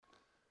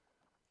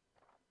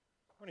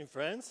Morning,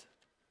 friends.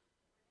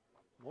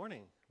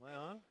 Morning. Am I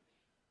on?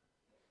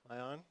 Am I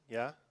on?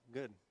 Yeah?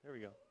 Good. There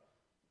we go.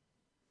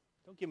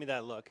 Don't give me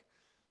that look.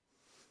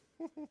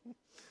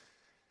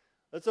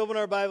 Let's open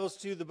our Bibles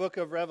to the book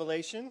of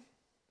Revelation.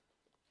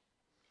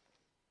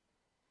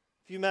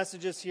 A few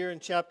messages here in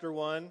chapter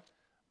 1.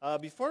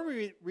 Before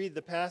we read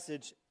the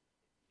passage,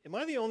 am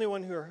I the only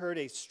one who heard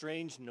a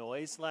strange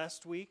noise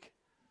last week?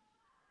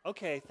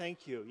 Okay,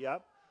 thank you.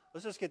 Yep.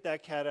 Let's just get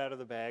that cat out of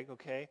the bag,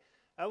 okay?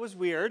 That was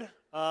weird.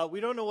 We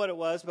don't know what it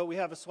was, but we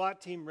have a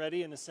SWAT team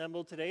ready and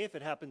assembled today. If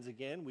it happens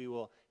again, we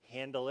will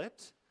handle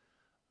it.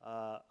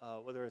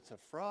 Whether it's a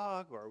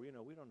frog or, we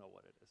don't know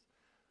what it is.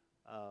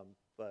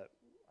 But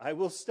I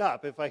will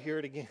stop if I hear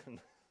it again.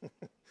 A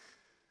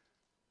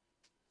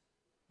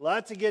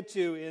lot to get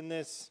to in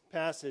this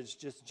passage,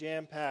 just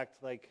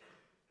jam-packed like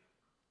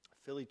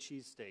Philly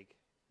cheesesteak.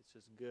 It's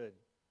just good.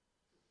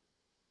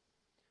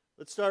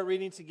 Let's start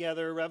reading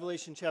together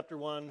Revelation chapter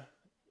 1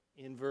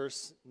 in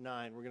verse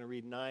 9. We're going to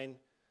read 9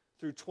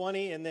 through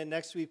 20, and then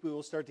next week we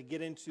will start to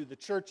get into the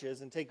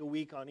churches and take a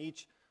week on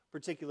each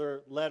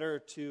particular letter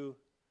to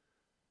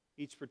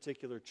each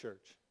particular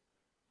church.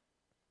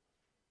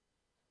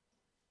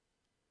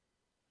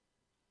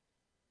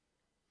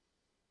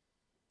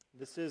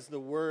 This is the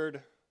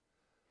word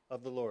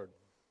of the Lord.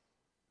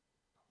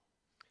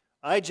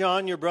 I,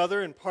 John, your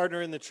brother and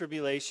partner in the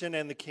tribulation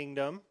and the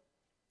kingdom,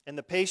 and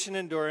the patient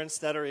endurance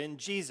that are in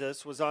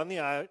Jesus, was on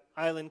the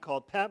island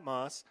called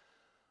Patmos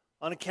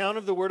on account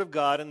of the word of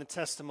God and the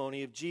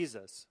testimony of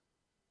Jesus.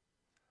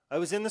 I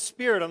was in the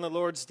Spirit on the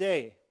Lord's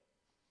day,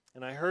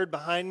 and I heard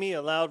behind me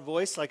a loud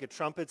voice like a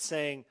trumpet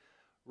saying,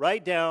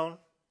 write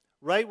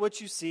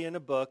what you see in a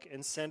book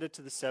and send it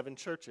to the 7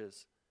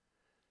 churches,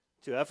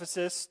 to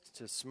Ephesus,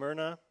 to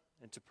Smyrna,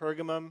 and to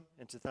Pergamum,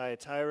 and to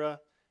Thyatira,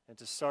 and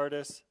to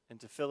Sardis, and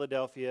to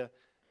Philadelphia,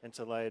 and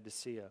to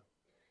Laodicea.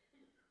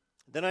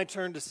 Then I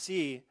turned to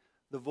see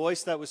the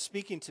voice that was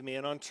speaking to me,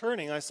 and on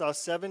turning I saw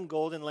 7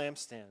 golden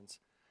lampstands,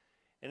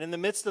 and in the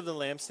midst of the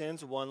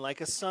lampstands one like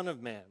a son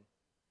of man,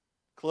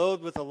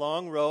 clothed with a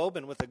long robe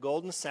and with a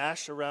golden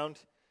sash around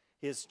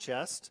his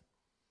chest.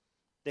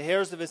 The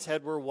hairs of his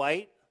head were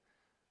white,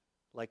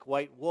 like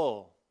white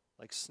wool,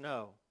 like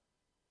snow.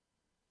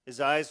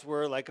 His eyes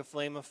were like a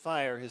flame of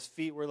fire. His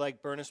feet were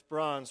like burnished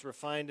bronze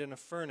refined in a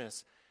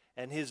furnace,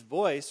 and his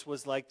voice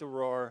was like the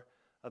roar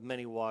of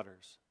many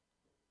waters.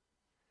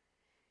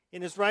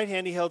 In his right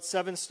hand he held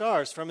 7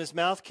 stars. From his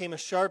mouth came a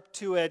sharp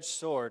 2-edged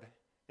sword,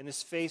 and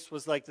his face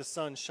was like the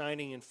sun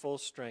shining in full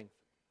strength.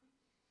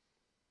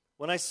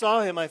 When I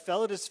saw him, I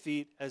fell at his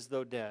feet as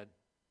though dead.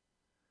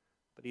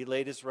 But he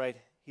laid his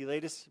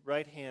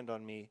right hand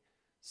on me,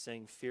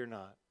 saying, fear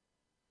not.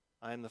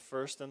 I am the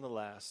first and the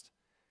last,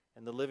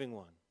 and the living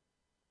one.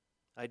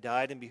 I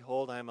died, and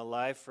behold, I am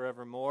alive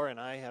forevermore,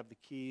 and I have the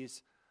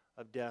keys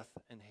of death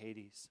and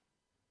Hades.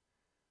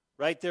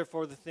 Write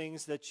therefore the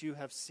things that you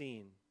have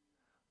seen,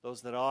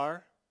 those that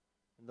are,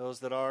 and those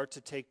that are to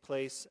take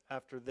place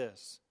after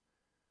this.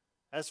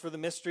 As for the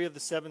mystery of the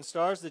 7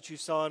 stars that you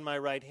saw in my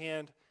right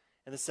hand,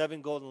 and the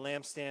 7 golden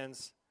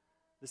lampstands,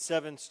 the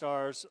 7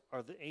 stars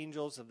are the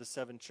angels of the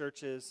 7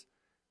 churches,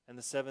 and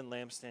the 7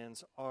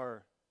 lampstands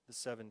are the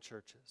 7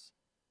 churches.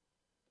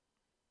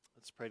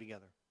 Let's pray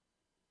together.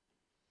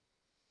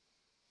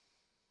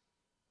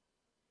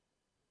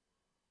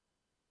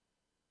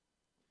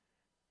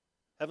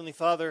 Heavenly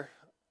Father,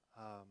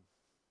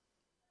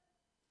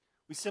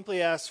 we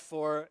simply ask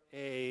for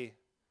a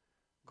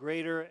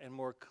greater and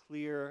more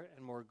clear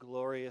and more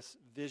glorious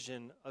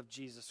vision of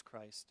Jesus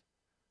Christ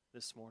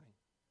this morning.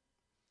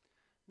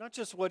 Not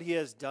just what he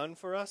has done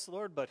for us,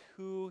 Lord, but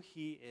who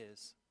he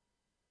is.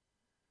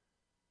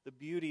 The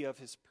beauty of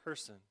his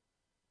person.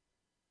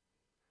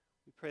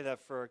 We pray that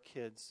for our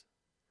kids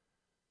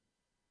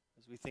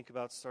as we think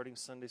about starting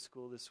Sunday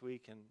school this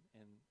week and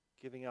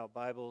giving out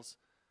Bibles.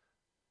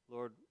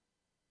 Lord,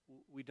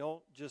 we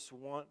don't just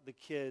want the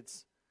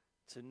kids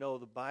to know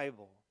the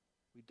Bible.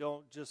 We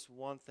don't just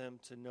want them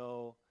to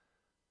know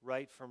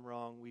right from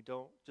wrong. We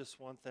don't just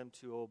want them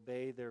to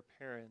obey their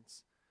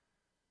parents.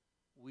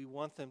 We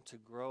want them to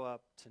grow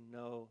up to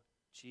know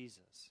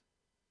Jesus.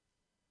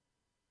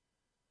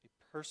 A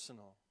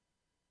personal,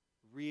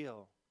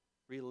 real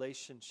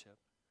relationship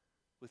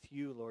with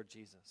you, Lord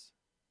Jesus.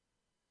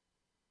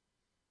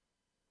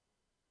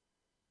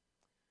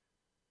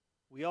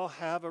 We all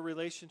have a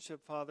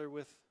relationship, Father,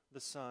 with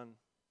the Son.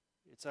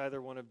 It's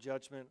either one of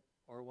judgment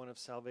or one of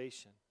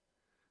salvation.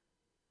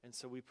 And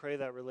so we pray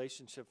that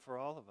relationship for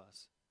all of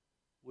us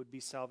would be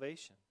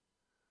salvation,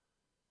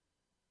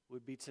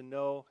 would be to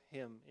know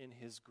him in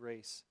his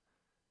grace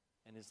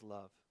and his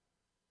love.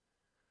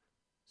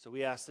 So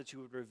we ask that you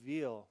would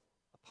reveal,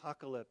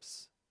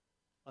 apocalypse,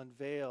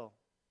 unveil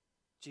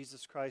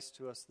Jesus Christ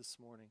to us this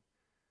morning.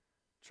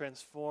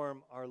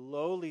 Transform our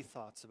lowly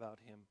thoughts about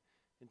him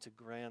into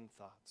grand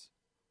thoughts.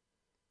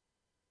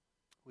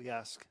 We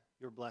ask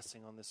your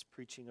blessing on this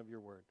preaching of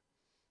your word.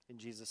 In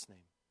Jesus'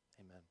 name,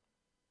 amen.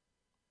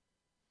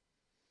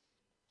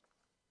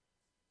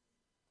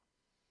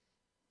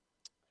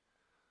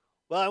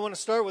 Well, I want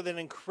to start with an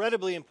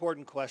incredibly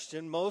important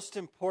question, most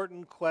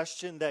important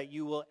question that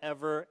you will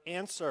ever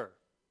answer.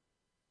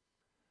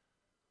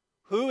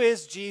 Who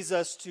is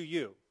Jesus to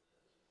you?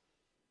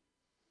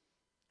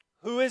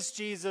 Who is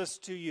Jesus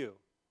to you?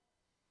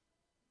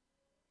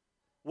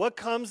 What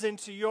comes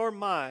into your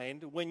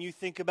mind when you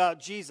think about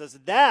Jesus?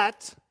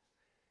 That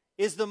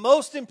is the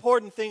most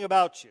important thing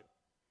about you.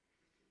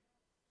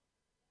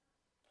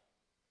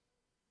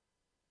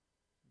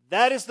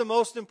 That is the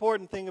most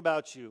important thing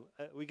about you.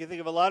 We can think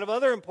of a lot of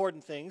other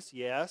important things,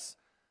 yes,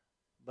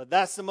 but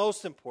that's the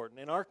most important.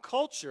 And our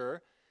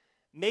culture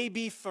may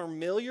be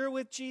familiar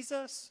with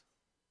Jesus,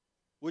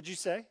 would you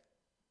say?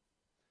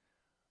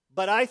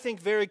 But I think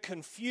very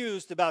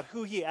confused about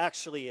who he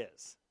actually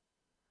is.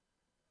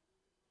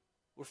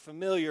 We're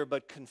familiar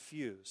but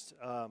confused.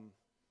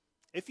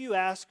 If you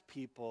ask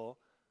people,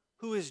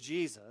 who is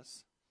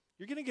Jesus,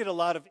 you're going to get a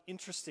lot of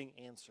interesting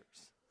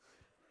answers.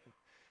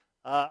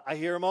 I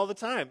hear them all the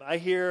time. I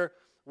hear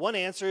one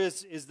answer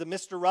is the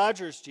Mr.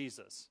 Rogers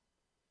Jesus.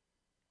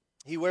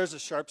 He wears a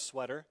sharp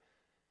sweater.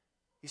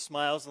 He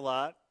smiles a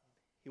lot.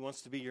 He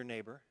wants to be your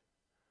neighbor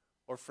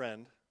or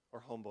friend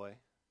or homeboy,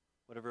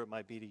 whatever it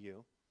might be to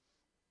you.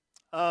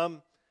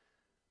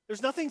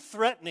 There's nothing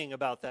threatening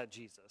about that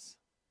Jesus.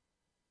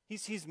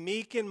 He's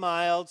meek and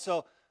mild.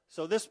 So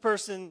this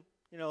person,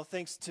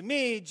 thinks, to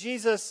me,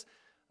 Jesus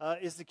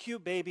is the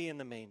cute baby in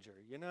the manger,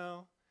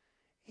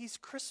 He's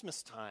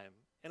Christmas time.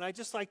 And I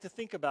just like to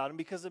think about him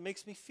because it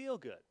makes me feel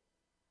good.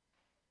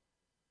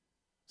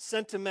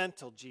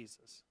 Sentimental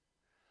Jesus.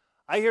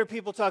 I hear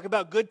people talk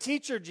about good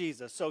teacher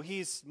Jesus. So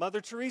he's Mother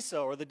Teresa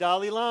or the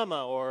Dalai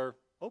Lama or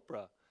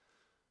Oprah.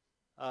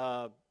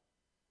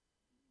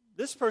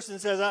 This person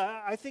says,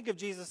 I think of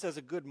Jesus as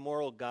a good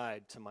moral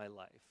guide to my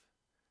life.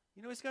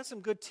 He's got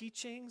some good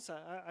teachings.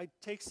 I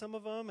take some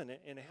of them, and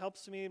it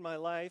helps me in my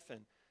life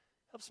and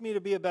helps me to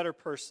be a better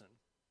person.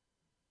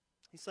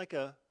 He's like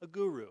a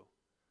guru.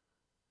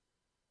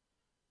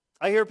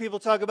 I hear people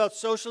talk about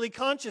socially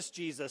conscious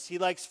Jesus. He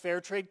likes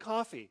fair trade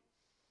coffee.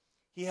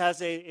 He has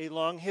a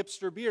long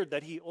hipster beard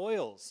that he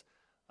oils.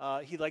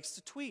 He likes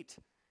to tweet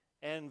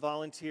and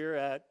volunteer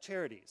at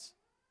charities.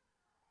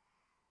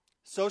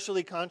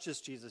 Socially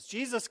conscious Jesus.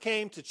 Jesus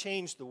came to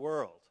change the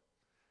world,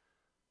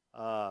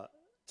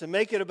 to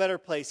make it a better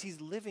place.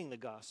 He's living the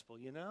gospel,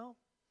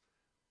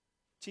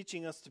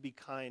 teaching us to be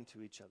kind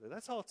to each other.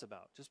 That's all it's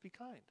about. Just be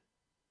kind.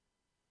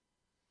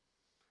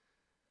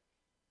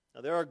 Now,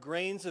 there are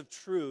grains of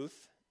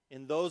truth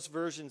in those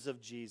versions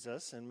of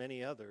Jesus and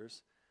many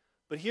others,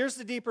 but here's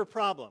the deeper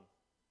problem.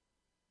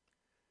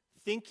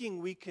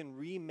 Thinking we can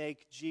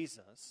remake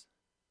Jesus,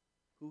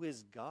 who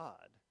is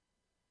God,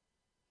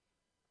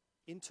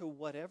 into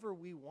whatever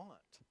we want,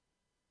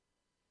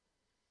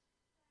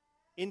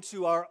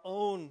 into our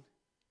own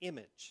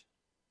image.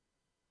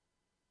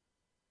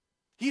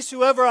 He's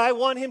whoever I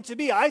want him to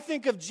be. I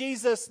think of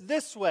Jesus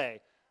this way.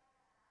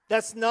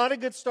 That's not a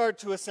good start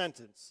to a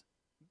sentence.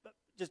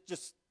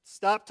 Just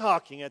stop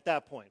talking at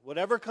that point.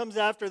 Whatever comes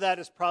after that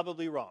is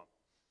probably wrong.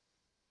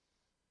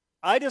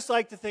 I just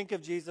like to think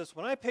of Jesus.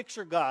 When I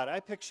picture God,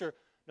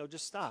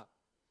 just stop.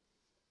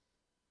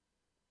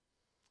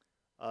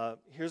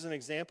 Here's an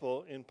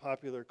example in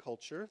popular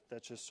culture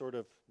that's just sort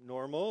of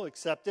normal,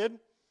 accepted.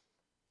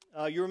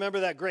 You remember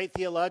that great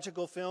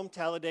theological film,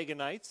 Talladega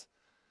Nights?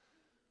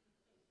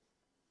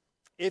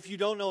 If you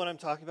don't know what I'm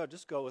talking about,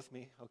 just go with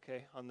me,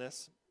 okay, on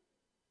this.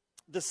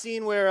 The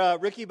scene where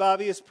Ricky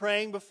Bobby is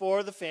praying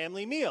before the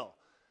family meal.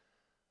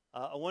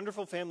 A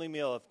wonderful family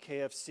meal of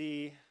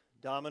KFC,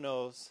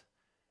 Domino's,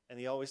 and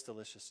the always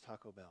delicious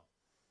Taco Bell.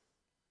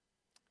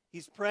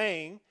 He's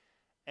praying,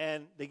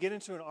 and they get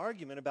into an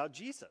argument about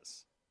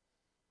Jesus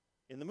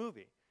in the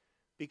movie.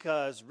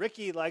 Because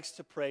Ricky likes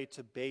to pray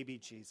to baby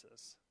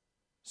Jesus.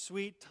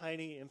 Sweet,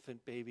 tiny,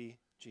 infant baby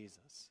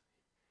Jesus.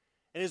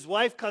 And his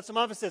wife cuts him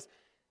off and says,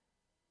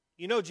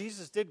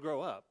 Jesus did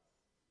grow up.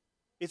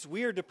 It's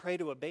weird to pray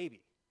to a baby.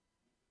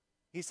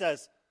 He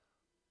says,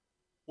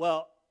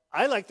 well,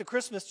 I like the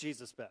Christmas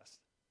Jesus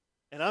best.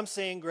 And I'm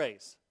saying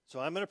grace.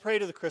 So I'm going to pray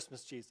to the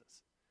Christmas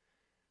Jesus.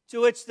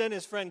 To which then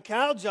his friend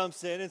Cal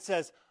jumps in and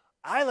says,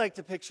 I like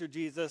to picture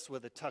Jesus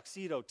with a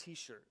tuxedo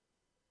t-shirt.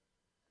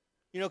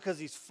 Because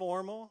he's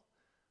formal,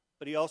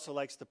 but he also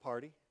likes to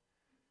party.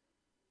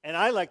 And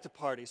I like to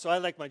party, so I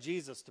like my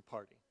Jesus to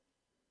party.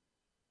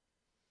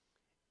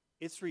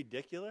 It's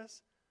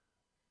ridiculous,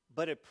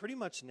 but it pretty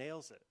much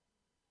nails it.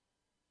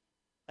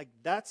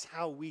 That's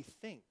how we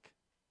think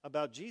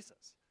about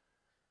Jesus.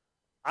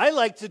 I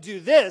like to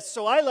do this,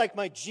 so I like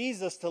my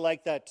Jesus to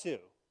like that too.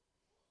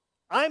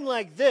 I'm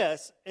like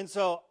this, and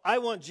so I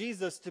want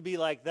Jesus to be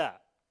like that.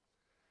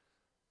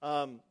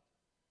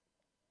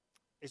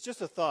 It's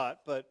just a thought,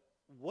 but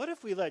what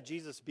if we let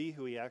Jesus be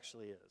who he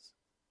actually is?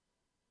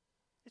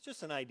 It's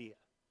just an idea.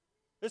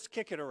 Let's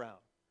kick it around.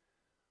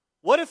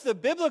 What if the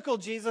biblical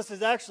Jesus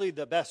is actually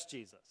the best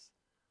Jesus,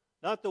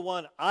 not the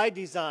one I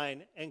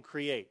design and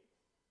create?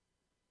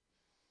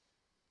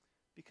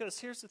 Because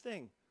here's the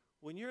thing.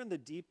 When you're in the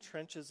deep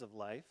trenches of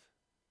life,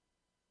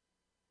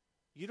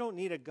 You don't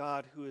need a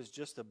God who is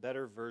just a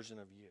better version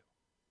of you.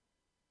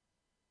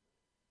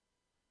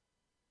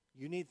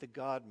 You need the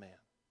God-man.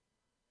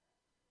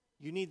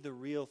 You need the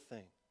real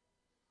thing.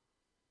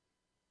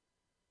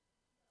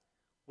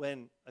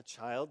 When a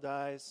child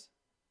dies,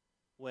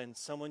 when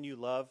someone you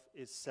love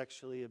is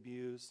sexually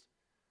abused,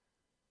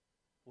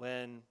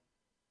 when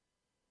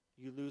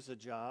you lose a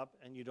job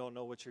and you don't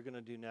know what you're going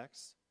to do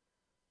next,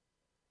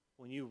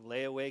 when you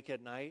lay awake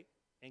at night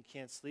and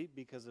can't sleep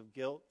because of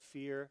guilt,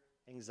 fear,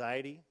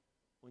 anxiety,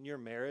 when your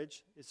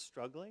marriage is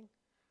struggling,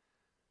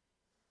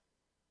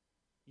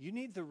 you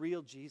need the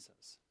real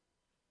Jesus.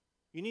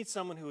 You need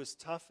someone who is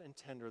tough and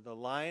tender, the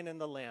lion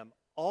and the lamb,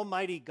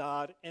 almighty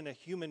God and a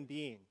human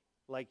being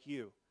like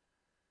you.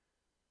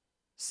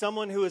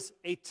 Someone who is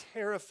a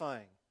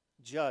terrifying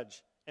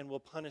judge and will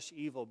punish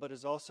evil, but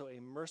is also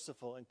a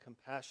merciful and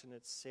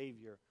compassionate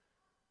Savior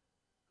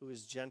who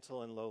is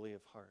gentle and lowly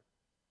of heart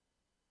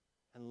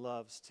and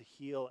loves to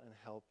heal and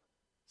help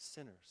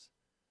sinners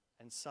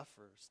and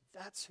sufferers.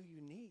 That's who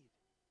you need.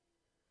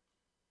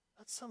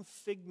 Not some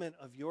figment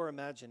of your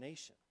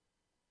imagination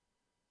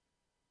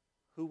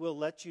who will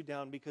let you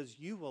down because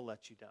you will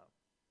let you down.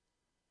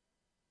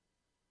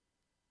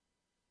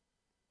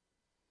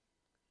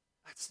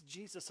 That's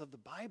Jesus of the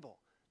Bible.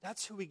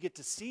 That's who we get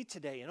to see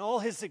today in all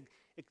his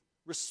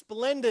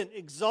resplendent,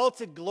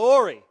 exalted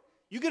glory.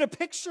 You get a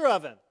picture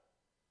of him.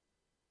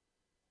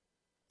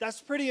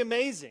 That's pretty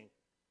amazing.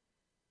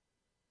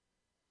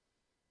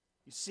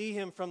 You see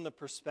him from the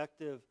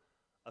perspective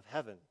of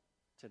heaven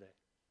today.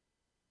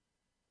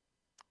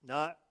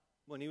 Not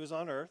when he was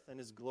on earth and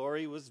his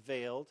glory was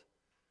veiled,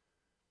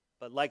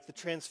 but like the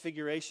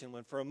transfiguration,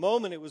 when for a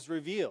moment it was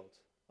revealed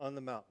on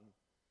the mountain.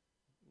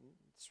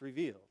 It's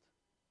revealed.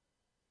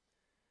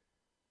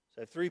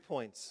 So I have 3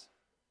 points.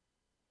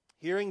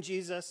 Hearing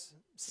Jesus,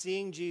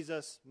 seeing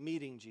Jesus,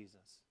 meeting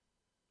Jesus.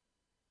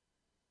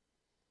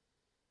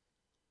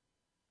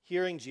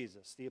 Hearing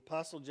Jesus. The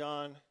Apostle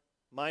John,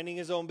 minding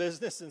his own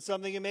business, and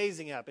something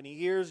amazing happened. He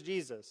hears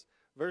Jesus.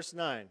 Verse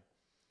 9.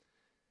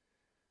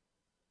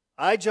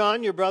 I,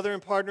 John, your brother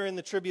and partner in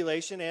the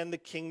tribulation and the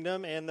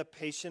kingdom and the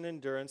patient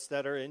endurance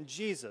that are in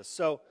Jesus.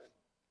 So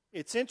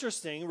it's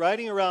interesting,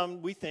 writing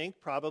around, we think,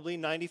 probably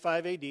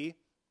 95 AD,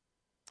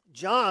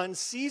 John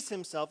sees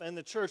himself and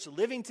the church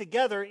living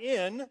together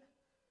in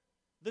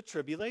the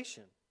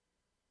tribulation.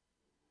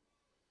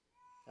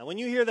 Now, when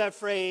you hear that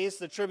phrase,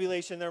 the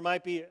tribulation, there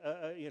might be,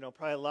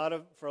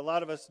 probably for a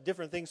lot of us,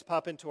 different things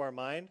pop into our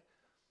mind.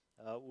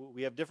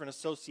 We have different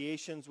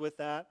associations with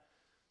that,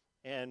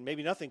 and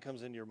maybe nothing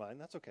comes into your mind.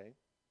 That's okay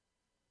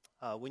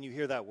when you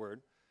hear that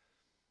word.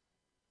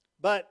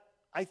 But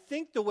I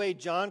think the way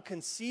John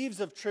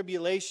conceives of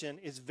tribulation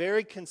is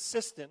very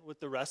consistent with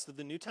the rest of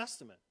the New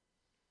Testament.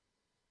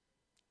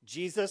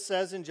 Jesus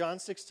says in John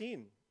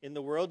 16, in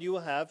the world you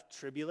will have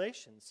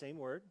tribulation, same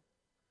word.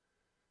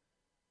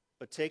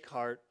 But take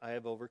heart, I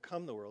have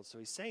overcome the world. So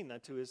he's saying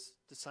that to his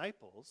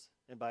disciples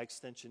and by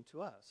extension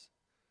to us.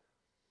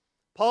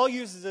 Paul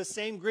uses the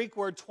same Greek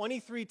word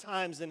 23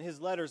 times in his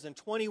letters, and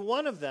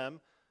 21 of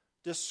them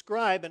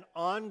describe an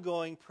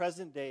ongoing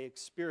present-day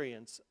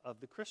experience of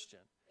the Christian.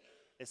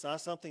 It's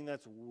not something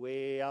that's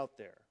way out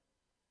there.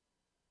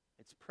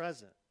 It's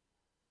present.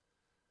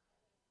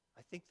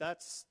 I think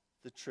that's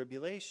the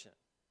tribulation,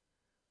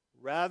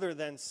 rather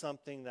than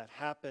something that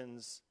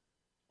happens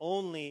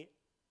only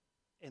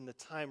in the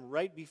time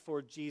right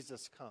before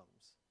Jesus comes.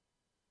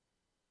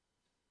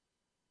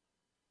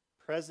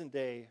 Present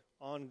day,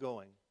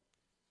 ongoing.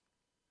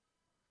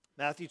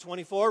 Matthew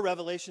 24,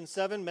 Revelation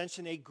 7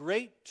 mention a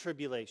great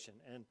tribulation,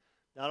 and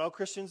not all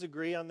Christians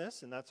agree on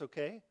this, and that's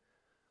okay.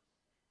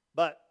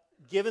 But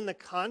given the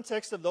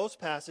context of those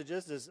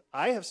passages, as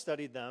I have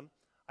studied them,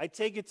 I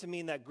take it to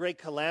mean that great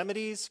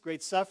calamities,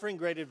 great suffering,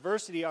 great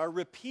adversity are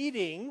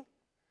repeating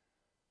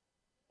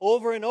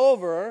over and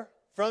over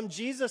from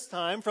Jesus'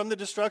 time, from the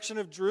destruction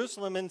of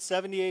Jerusalem in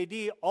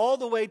 70 AD, all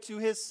the way to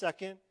his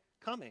second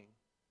coming.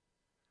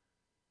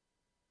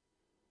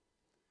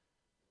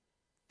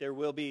 There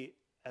will be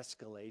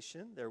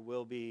escalation. There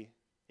will be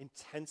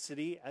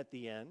intensity at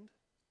the end,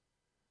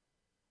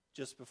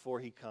 just before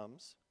he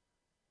comes.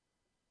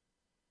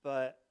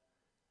 But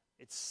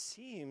it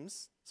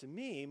seems to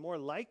me more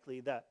likely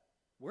that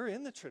we're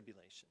in the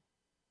tribulation.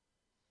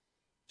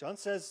 John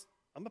says,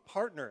 I'm a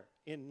partner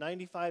in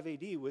 95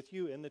 AD with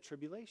you in the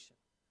tribulation.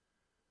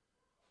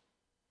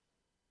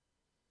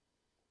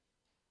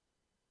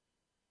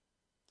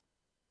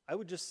 I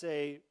would just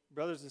say,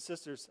 brothers and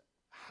sisters,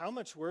 how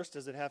much worse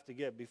does it have to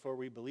get before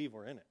we believe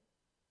we're in it?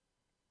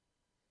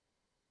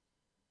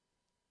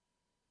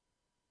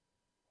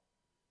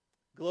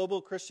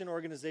 Global Christian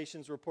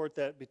organizations report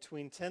that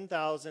between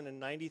 10,000 and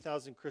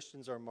 90,000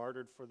 Christians are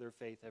martyred for their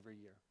faith every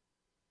year.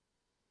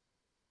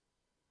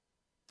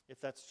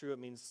 If that's true, it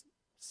means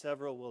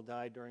several will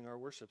die during our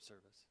worship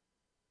service.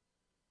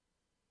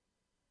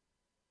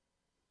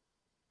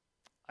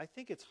 I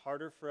think it's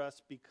harder for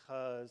us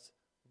because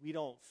we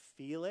don't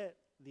feel it,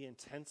 the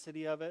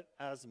intensity of it,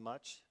 as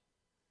much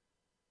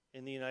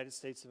in the United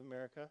States of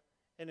America.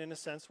 And in a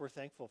sense, we're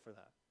thankful for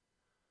that.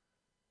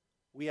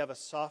 we have a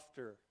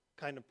softer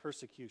kind of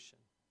persecution.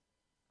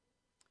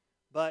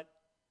 But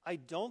I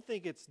don't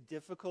think it's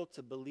difficult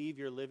to believe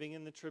you're living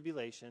in the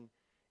tribulation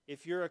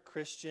if you're a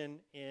Christian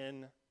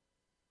in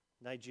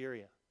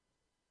Nigeria,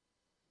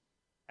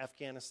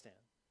 Afghanistan,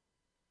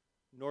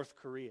 North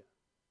Korea.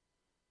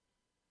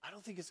 I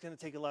don't think it's going to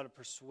take a lot of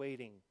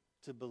persuading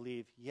to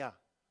believe,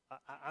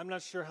 I'm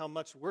not sure how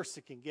much worse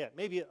it can get.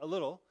 Maybe a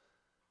little,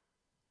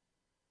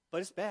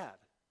 but it's bad.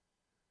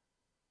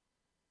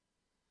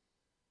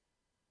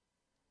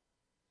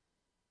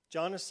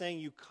 John is saying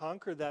you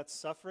conquer that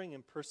suffering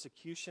and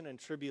persecution and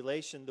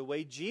tribulation the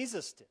way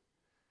Jesus did,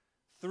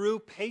 through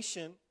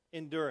patient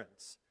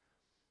endurance.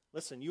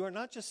 Listen, you are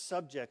not just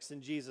subjects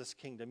in Jesus'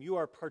 kingdom. You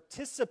are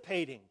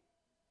participating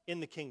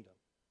in the kingdom.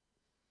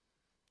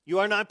 You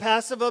are not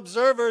passive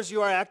observers.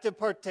 You are active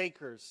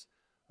partakers.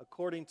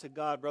 According to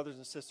God, brothers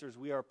and sisters,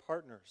 we are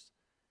partners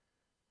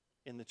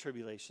in the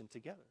tribulation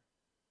together.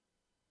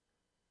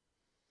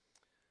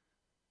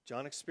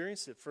 John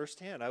experienced it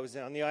firsthand. I was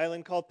on the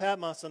island called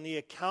Patmos on the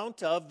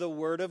account of the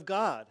Word of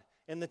God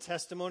and the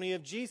testimony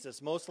of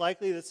Jesus. Most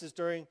likely this is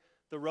during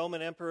the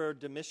Roman Emperor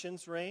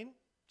Domitian's reign.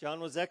 John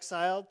was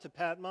exiled to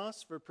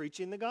Patmos for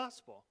preaching the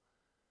gospel.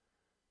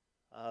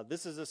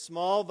 This is a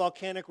small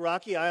volcanic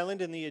rocky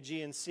island in the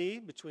Aegean Sea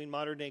between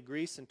modern-day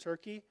Greece and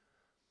Turkey.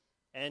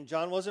 And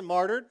John wasn't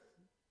martyred,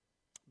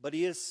 but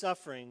he is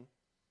suffering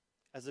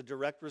as a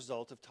direct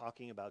result of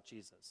talking about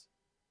Jesus.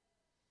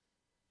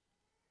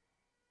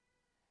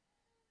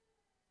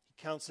 He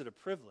counts it a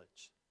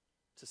privilege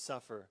to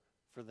suffer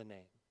for the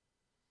name.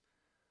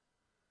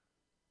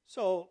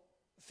 So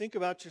think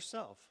about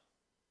yourself.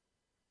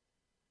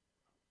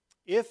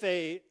 If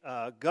a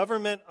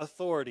government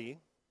authority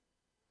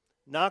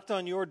knocked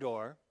on your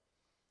door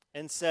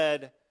and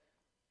said,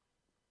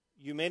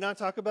 you may not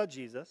talk about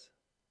Jesus,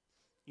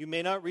 you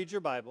may not read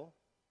your Bible,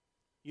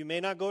 you may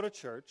not go to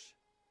church,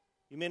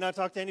 you may not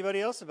talk to anybody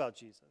else about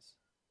Jesus,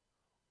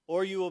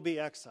 or you will be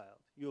exiled.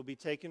 You will be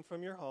taken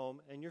from your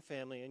home and your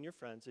family and your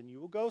friends, and you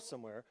will go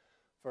somewhere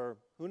for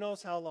who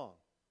knows how long.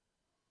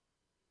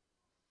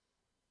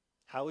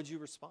 How would you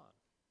respond?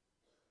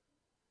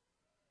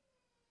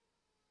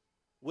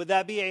 Would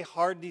that be a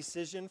hard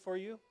decision for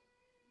you?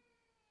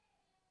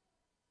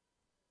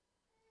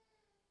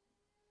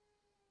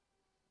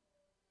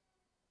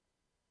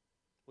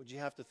 Would you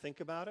have to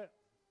think about it?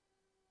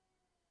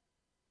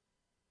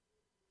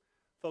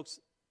 Folks,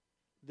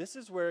 this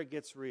is where it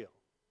gets real.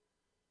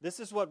 This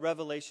is what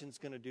Revelation's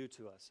going to do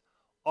to us.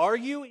 Are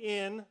you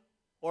in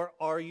or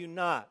are you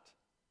not?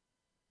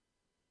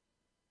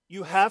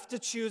 You have to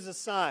choose a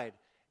side.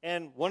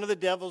 And one of the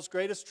devil's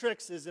greatest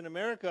tricks is in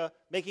America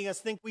making us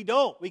think we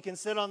don't. We can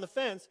sit on the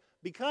fence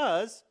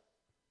because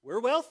we're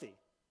wealthy.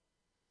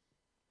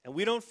 And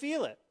we don't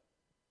feel it.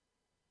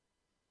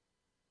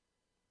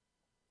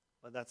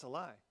 But that's a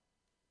lie.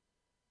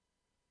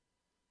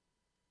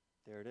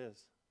 There it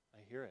is. I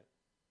hear it.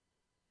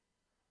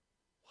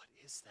 What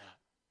is that?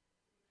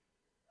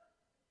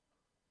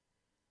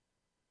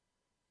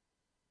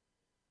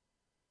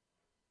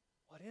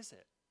 What is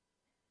it?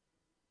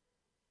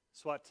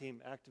 SWAT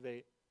team,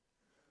 activate.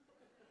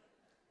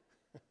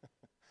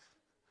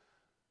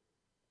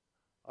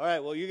 All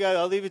right, well, you guys,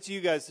 I'll leave it to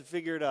you guys to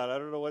figure it out. I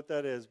don't know what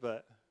that is,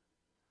 but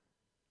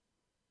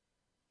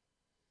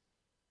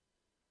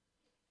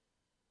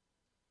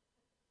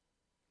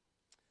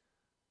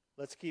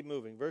let's keep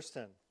moving. Verse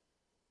 10.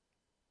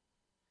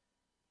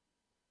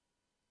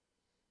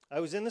 I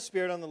was in the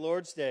Spirit on the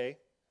Lord's Day.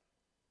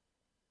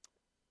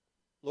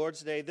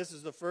 Lord's Day, this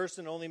is the first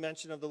and only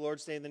mention of the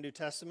Lord's Day in the New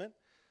Testament,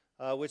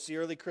 which the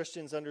early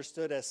Christians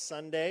understood as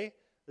Sunday.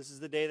 This is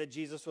the day that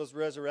Jesus was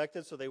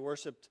resurrected, so they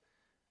worshiped,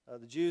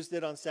 the Jews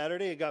did on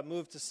Saturday. It got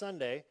moved to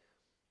Sunday.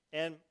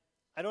 And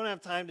I don't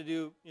have time to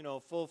do,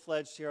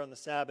 full-fledged here on the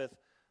Sabbath,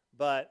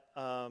 but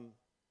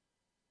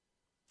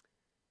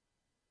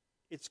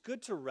it's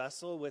good to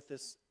wrestle with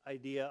this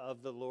idea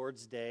of the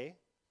Lord's Day,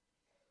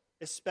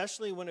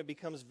 especially when it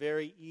becomes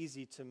very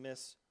easy to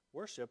miss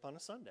worship on a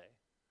Sunday.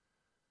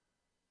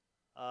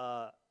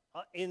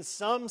 In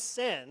some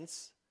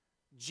sense,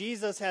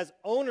 Jesus has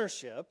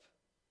ownership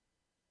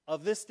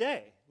of this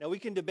day. Now, we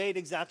can debate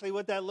exactly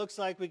what that looks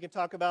like. We can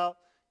talk about,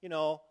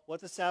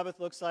 what the Sabbath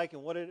looks like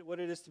and what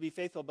it is to be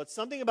faithful. But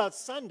something about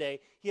Sunday,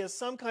 he has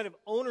some kind of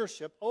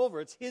ownership over.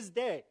 It's his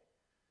day.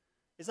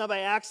 It's not by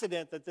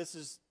accident that this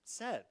is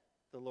said,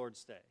 the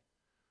Lord's Day.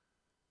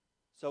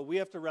 So we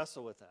have to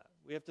wrestle with that.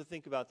 We have to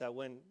think about that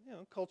when,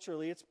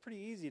 culturally, it's pretty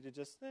easy to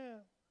just,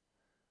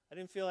 I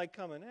didn't feel like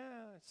coming.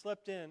 I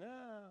slept in.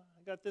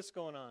 I got this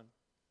going on.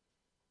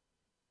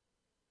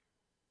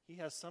 He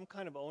has some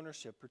kind of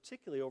ownership,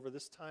 particularly over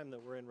this time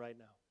that we're in right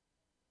now.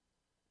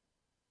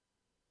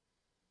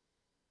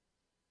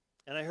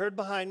 And I heard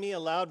behind me a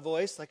loud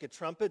voice like a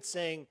trumpet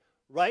saying,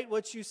 "Write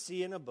what you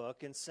see in a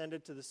book and send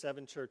it to the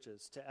 7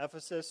 churches, to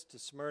Ephesus, to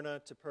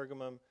Smyrna, to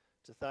Pergamum,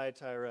 to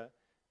Thyatira,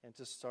 and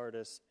to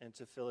Sardis, and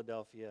to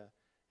Philadelphia,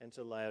 and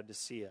to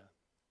Laodicea."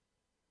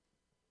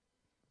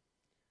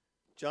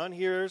 John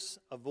hears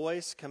a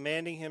voice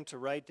commanding him to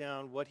write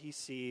down what he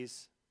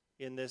sees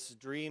in this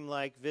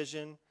dreamlike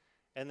vision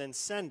and then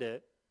send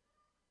it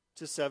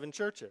to 7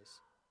 churches.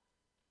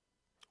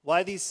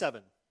 Why these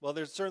 7? Well,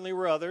 there certainly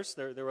were others.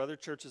 There were other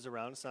churches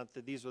around. It's not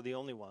that these were the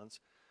only ones.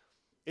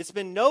 It's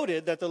been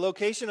noted that the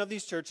location of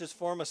these churches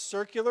form a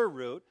circular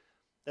route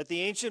that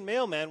the ancient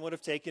mailman would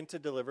have taken to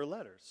deliver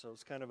letters. So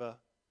it's kind of a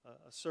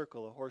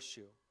circle, a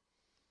horseshoe.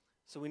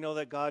 So we know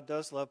that God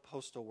does love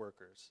postal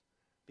workers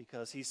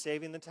because he's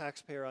saving the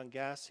taxpayer on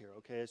gas here,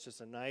 okay? It's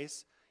just a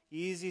nice,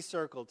 easy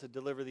circle to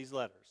deliver these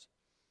letters.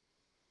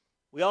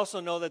 We also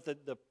know that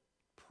the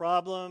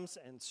problems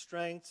and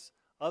strengths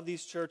of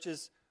these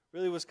churches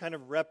really was kind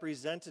of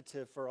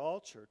representative for all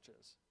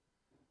churches,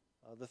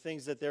 the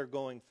things that they're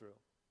going through.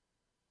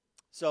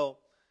 So,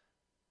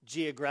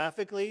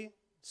 geographically,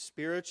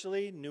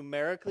 spiritually,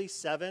 numerically,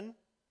 7,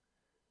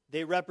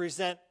 they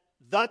represent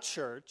the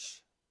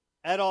church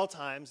at all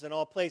times and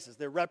all places.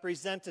 They're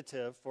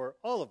representative for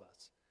all of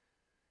us.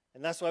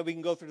 And that's why we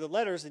can go through the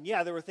letters, and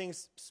yeah, there were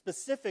things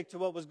specific to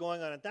what was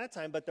going on at that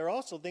time, but there are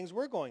also things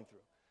we're going through,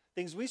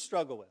 things we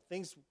struggle with,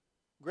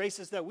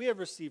 graces that we have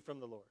received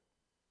from the Lord.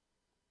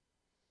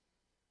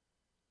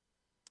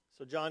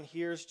 So John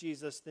hears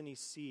Jesus, then he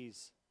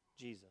sees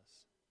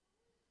Jesus.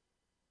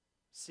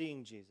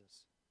 Seeing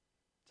Jesus.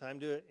 Time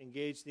to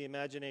engage the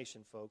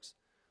imagination, folks.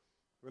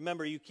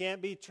 Remember, you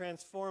can't be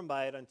transformed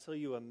by it until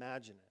you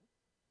imagine it.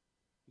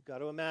 You've got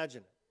to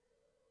imagine it.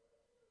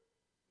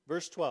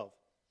 Verse 12.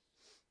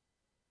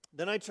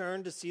 Then I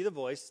turned to see the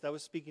voice that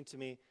was speaking to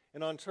me,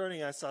 and on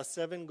turning I saw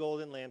 7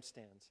 golden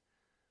lampstands.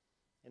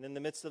 And in the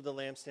midst of the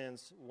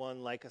lampstands,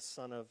 one like a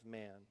son of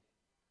man.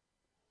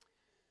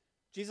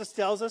 Jesus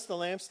tells us the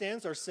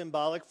lampstands are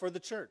symbolic for the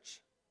church.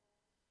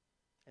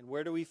 And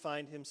where do we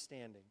find him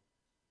standing?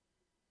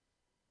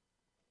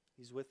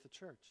 He's with the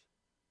church.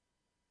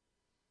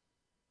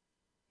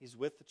 He's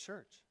with the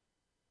church.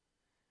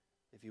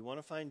 If you want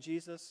to find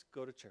Jesus,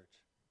 go to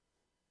church.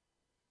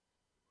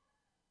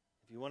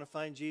 If you want to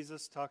find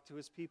Jesus, talk to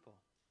his people.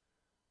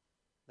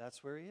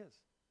 That's where he is.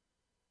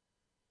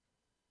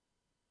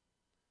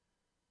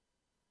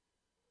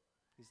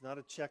 He's not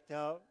a checked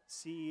out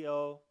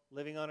CEO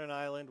living on an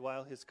island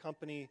while his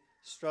company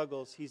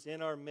struggles. He's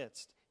in our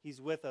midst. He's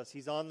with us.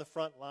 He's on the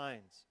front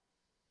lines.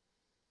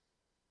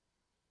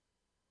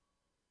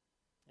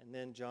 And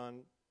then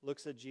John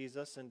looks at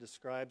Jesus and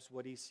describes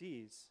what he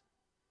sees.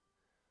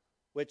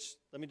 Which,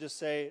 let me just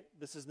say,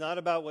 this is not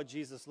about what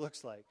Jesus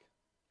looks like.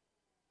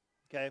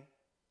 Okay?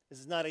 This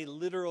is not a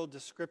literal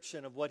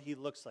description of what he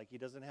looks like. He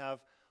doesn't have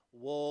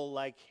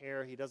wool-like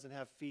hair. He doesn't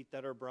have feet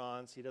that are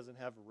bronze. He doesn't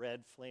have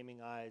red,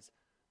 flaming eyes.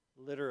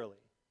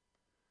 Literally.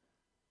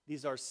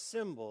 These are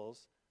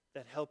symbols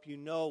that help you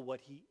know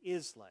what he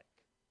is like.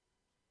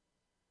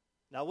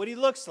 Not what he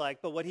looks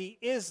like, but what he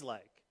is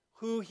like.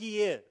 Who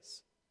he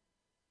is.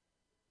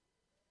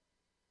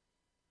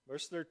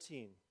 Verse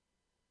 13.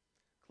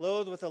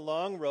 Clothed with a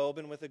long robe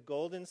and with a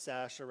golden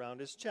sash around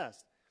his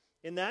chest.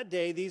 In that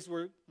day, these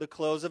were the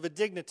clothes of a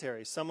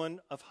dignitary, someone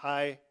of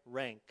high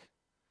rank.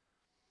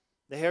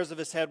 The hairs of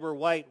his head were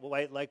white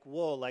like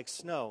wool, like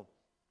snow.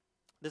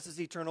 This is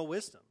eternal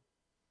wisdom.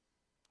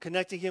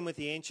 Connecting him with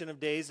the Ancient of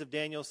Days of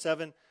Daniel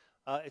 7,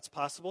 it's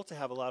possible to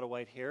have a lot of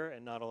white hair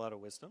and not a lot of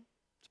wisdom.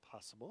 It's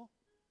possible.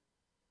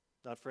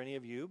 Not for any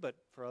of you, but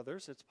for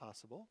others, it's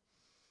possible.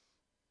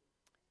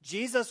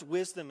 Jesus'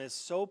 wisdom is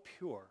so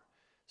pure,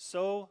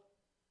 so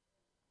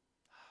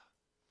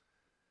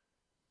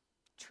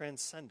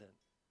transcendent,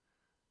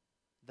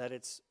 that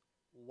it's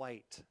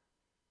white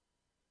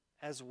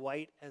as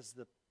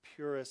the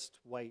purest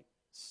white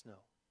snow.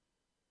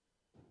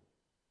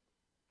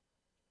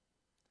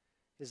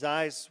 His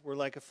eyes were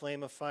like a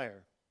flame of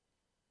fire.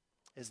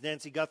 As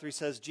Nancy Guthrie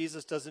says,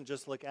 Jesus doesn't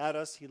just look at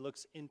us, he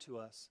looks into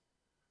us.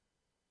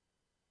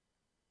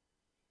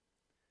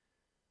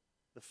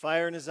 The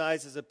fire in his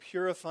eyes is a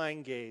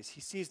purifying gaze.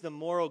 He sees the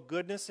moral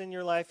goodness in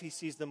your life. He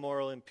sees the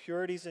moral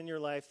impurities in your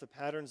life, the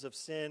patterns of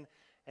sin.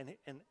 And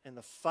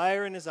the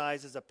fire in his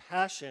eyes is a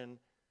passion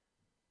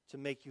to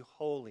make you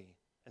holy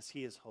as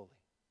he is holy.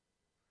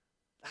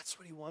 That's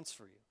what he wants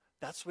for you.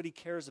 That's what he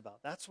cares about.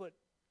 That's what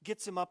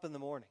gets him up in the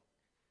morning.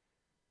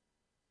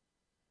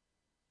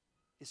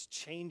 Is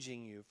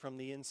changing you from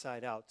the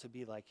inside out to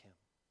be like him.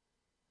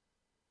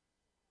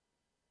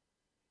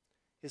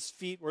 His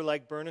feet were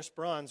like burnished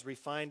bronze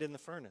refined in the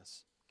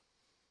furnace.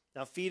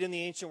 Now, feet in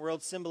the ancient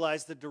world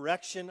symbolize the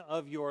direction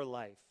of your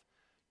life.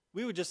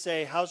 We would just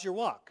say, how's your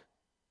walk?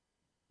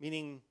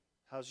 Meaning,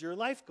 how's your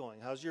life going?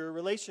 How's your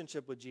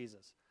relationship with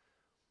Jesus?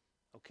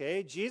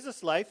 Okay,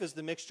 Jesus' life is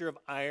the mixture of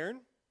iron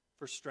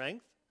for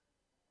strength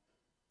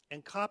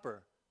and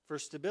copper for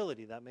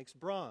stability. That makes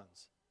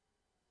bronze.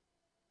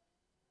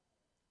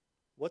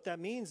 What that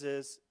means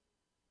is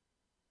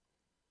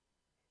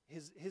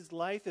his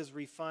life is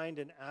refined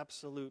in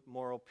absolute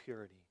moral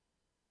purity.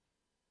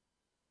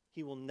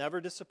 He will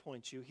never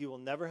disappoint you. He will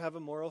never have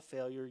a moral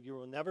failure. You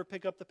will never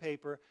pick up the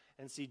paper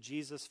and see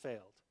Jesus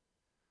failed.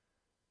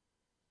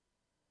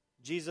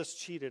 Jesus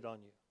cheated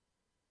on you.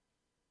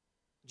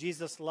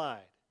 Jesus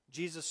lied.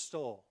 Jesus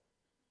stole.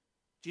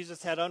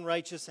 Jesus had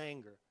unrighteous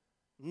anger.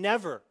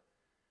 Never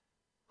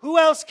Who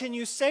else can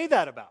you say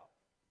that about?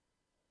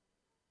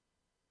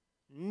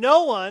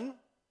 No one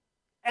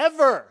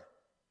ever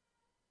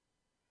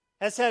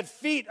has had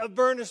feet of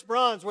burnished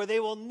bronze where they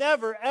will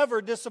never,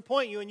 ever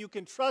disappoint you and you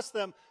can trust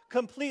them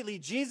completely.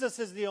 Jesus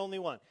is the only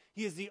one.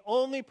 He is the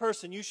only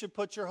person you should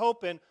put your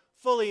hope in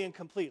fully and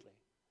completely.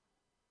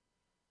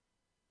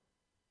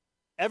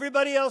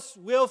 Everybody else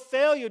will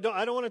fail you.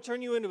 I don't want to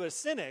turn you into a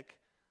cynic.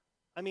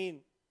 I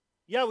mean,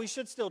 yeah, we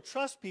should still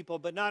trust people,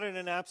 but not in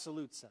an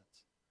absolute sense.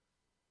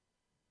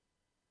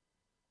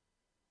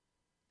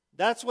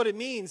 That's what it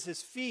means.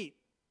 His feet,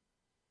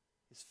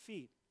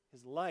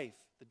 his life,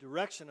 the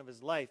direction of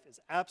his life is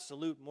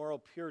absolute moral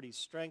purity,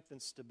 strength,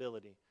 and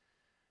stability.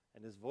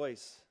 And his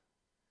voice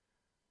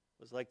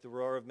was like the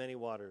roar of many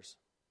waters.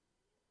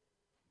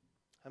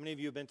 How many of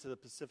you have been to the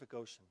Pacific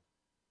Ocean?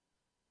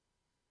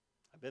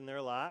 I've been there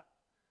a lot.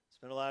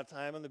 Spent a lot of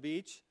time on the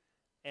beach.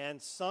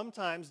 And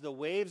sometimes the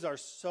waves are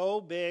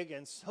so big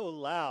and so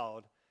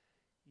loud,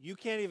 you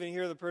can't even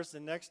hear the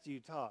person next to you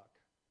talk.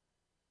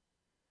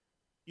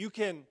 You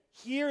can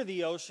hear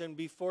the ocean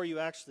before you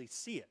actually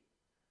see it.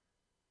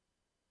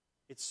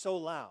 It's so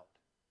loud.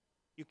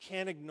 You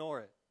can't ignore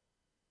it.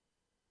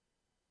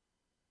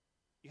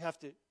 You have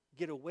to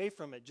get away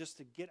from it just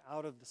to get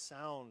out of the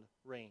sound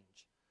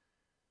range.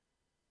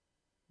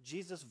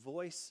 Jesus'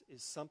 voice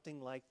is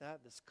something like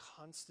that, this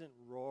constant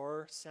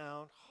roar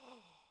sound.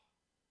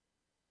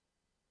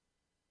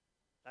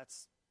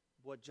 That's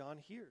what John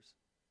hears.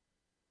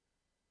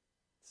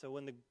 So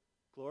when the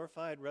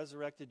glorified,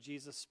 resurrected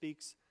Jesus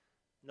speaks,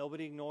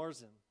 nobody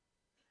ignores him.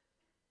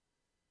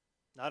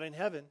 Not in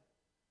heaven.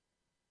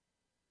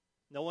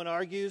 No one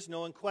argues,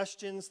 no one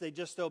questions, they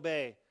just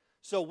obey.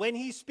 So when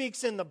he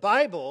speaks in the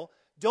Bible,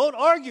 don't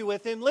argue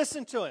with him,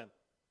 listen to him.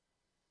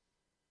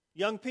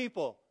 Young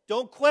people,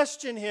 don't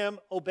question him,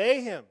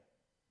 obey him.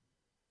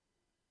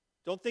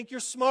 Don't think you're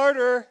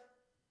smarter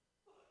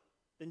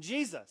than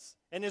Jesus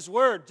and his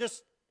word.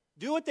 Just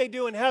do what they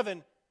do in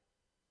heaven.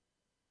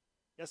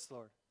 Yes,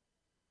 Lord.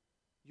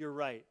 You're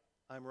right.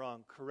 I'm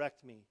wrong.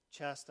 Correct me.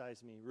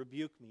 Chastise me.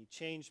 Rebuke me.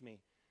 Change me.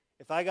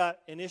 If I got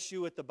an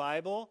issue with the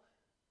Bible,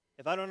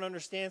 if I don't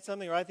understand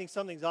something or I think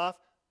something's off,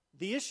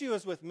 the issue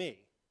is with me,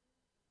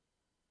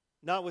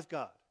 not with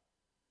God.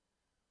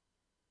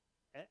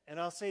 And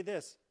I'll say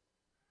this.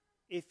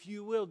 If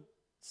you will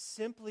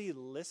simply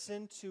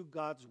listen to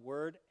God's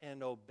word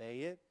and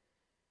obey it,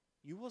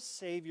 you will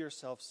save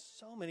yourself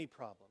so many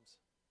problems.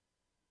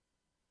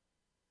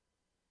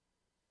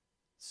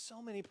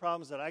 So many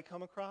problems that I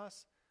come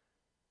across,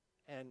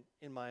 and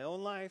in my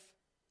own life,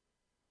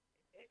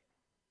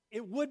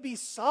 it would be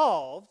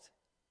solved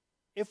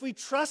if we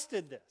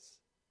trusted this,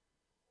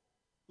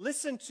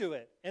 listened to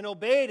it, and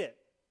obeyed it.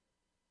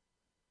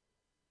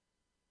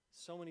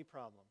 So many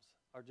problems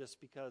are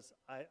just because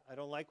I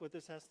don't like what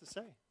this has to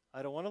say.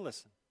 I don't want to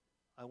listen.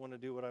 I want to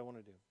do what I want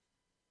to do.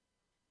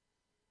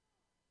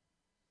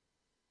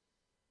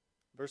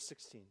 Verse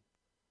 16.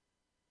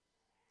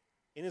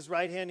 In his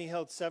right hand he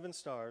held 7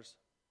 stars.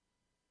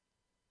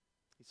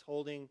 He's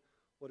holding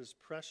what is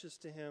precious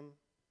to him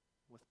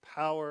with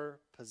power,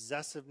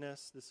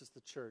 possessiveness. This is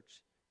the church.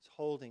 He's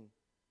holding.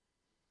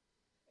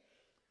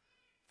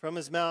 From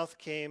his mouth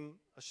came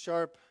a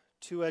sharp,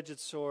 2-edged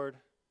sword,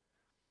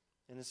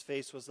 and his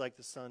face was like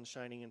the sun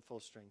shining in full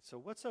strength. So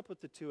what's up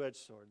with the 2-edged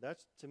sword?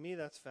 To me,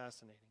 that's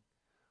fascinating.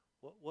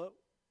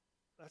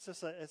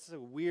 That's a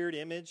weird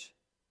image.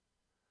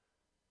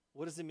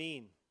 What does it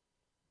mean?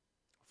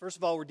 First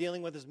of all, we're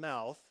dealing with his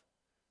mouth,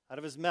 out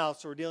of his mouth,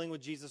 so we're dealing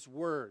with Jesus'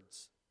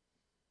 words.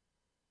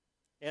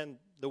 And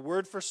the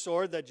word for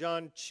sword that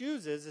John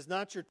chooses is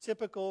not your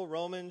typical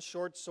Roman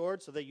short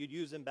sword, so that you'd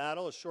use in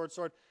battle, a short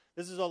sword.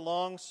 This is a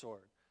long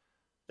sword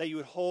that you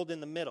would hold in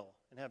the middle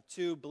and have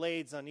 2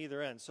 blades on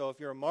either end. So if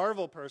you're a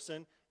Marvel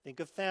person, think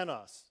of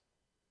Thanos.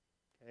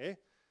 Okay?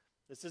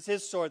 This is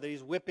his sword that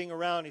he's whipping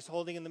around. He's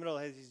holding in the middle.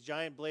 It has these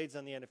giant blades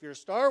on the end. If you're a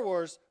Star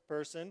Wars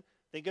person,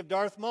 think of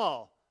Darth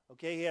Maul.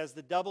 Okay? He has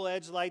the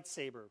double-edged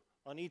lightsaber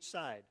on each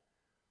side.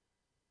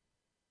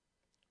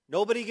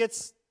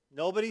 Nobody's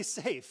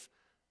safe.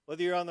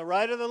 Whether you're on the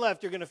right or the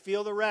left, you're going to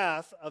feel the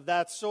wrath of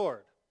that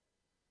sword.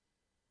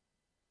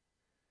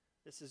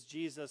 This is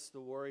Jesus, the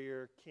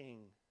warrior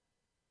king.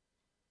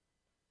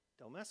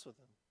 Don't mess with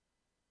him.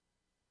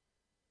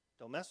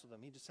 Don't mess with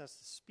him. He just has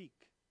to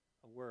speak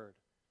a word.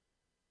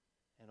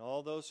 And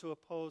all those who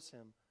oppose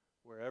him,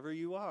 wherever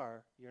you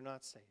are, you're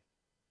not safe.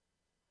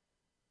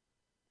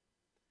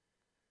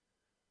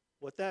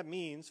 What that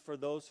means for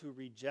those who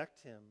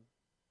reject him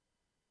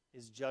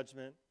is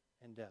judgment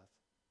and death.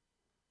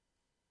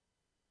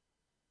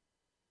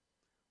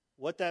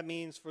 What that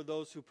means for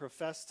those who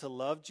profess to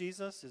love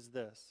Jesus is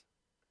this.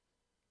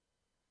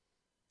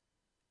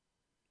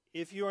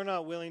 If you are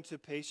not willing to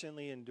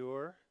patiently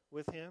endure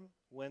with him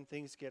when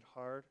things get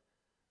hard,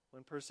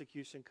 when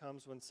persecution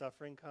comes, when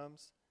suffering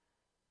comes,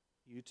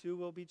 you too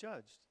will be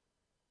judged.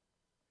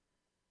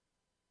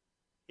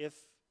 If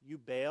you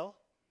bail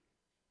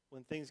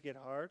when things get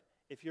hard,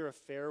 if you're a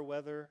fair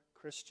weather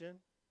Christian,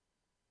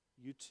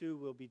 you too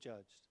will be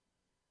judged.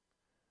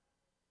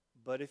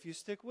 But if you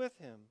stick with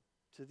him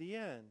to the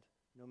end,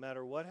 no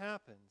matter what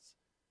happens,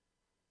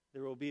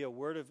 there will be a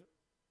word of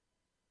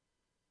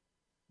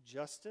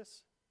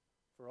justice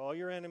for all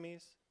your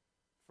enemies,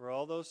 for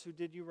all those who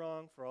did you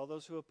wrong, for all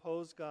those who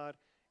oppose God,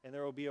 and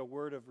there will be a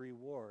word of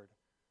reward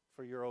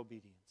for your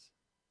obedience.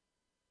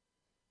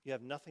 You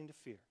have nothing to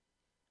fear.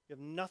 You have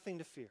nothing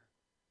to fear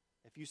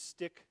if you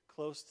stick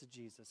close to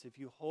Jesus, if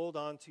you hold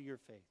on to your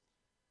faith.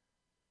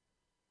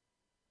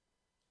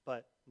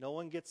 But no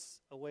one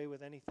gets away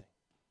with anything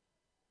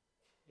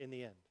in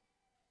the end.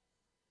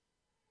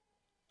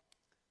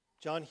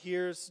 John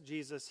hears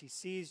Jesus, he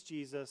sees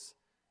Jesus,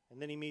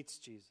 and then he meets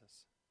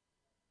Jesus.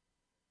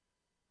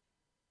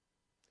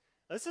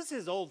 This is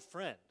his old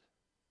friend.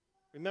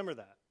 Remember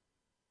that.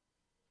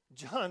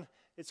 John,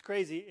 it's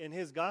crazy, in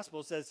his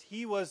gospel says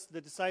he was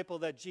the disciple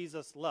that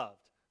Jesus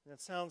loved. And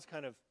that sounds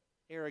kind of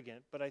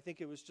arrogant, but I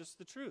think it was just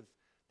the truth.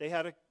 They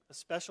had a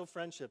special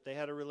friendship. They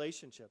had a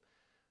relationship.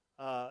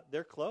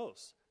 They're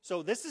close.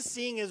 So this is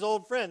seeing his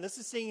old friend. This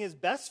is seeing his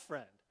best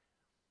friend.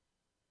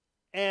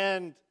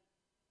 And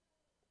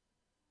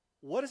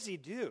what does he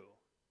do?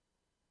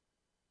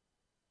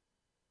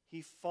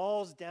 He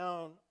falls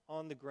down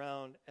on the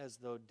ground as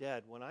though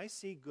dead. When I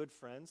see good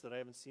friends that I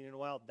haven't seen in a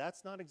while,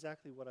 that's not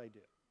exactly what I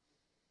do.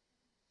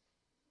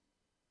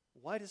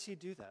 Why does he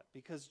do that?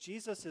 Because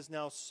Jesus is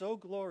now so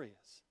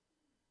glorious,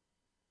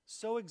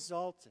 so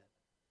exalted,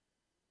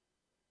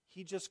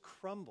 he just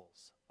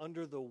crumbles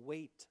under the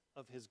weight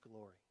of his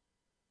glory.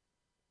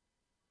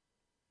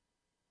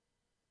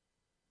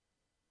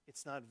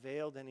 It's not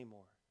veiled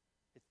anymore.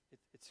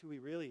 It's who he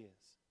really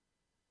is.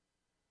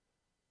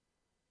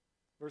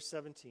 Verse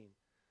 17.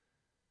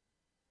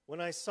 When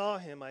I saw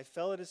him, I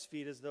fell at his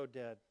feet as though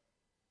dead.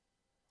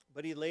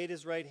 But he laid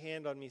his right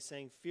hand on me,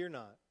 saying, "Fear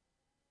not.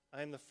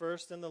 I am the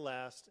first and the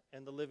last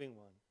and the living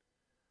one.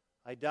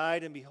 I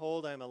died, and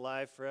behold, I am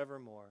alive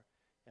forevermore,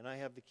 and I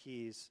have the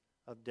keys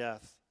of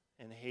death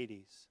and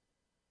Hades."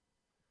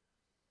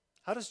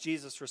 How does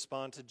Jesus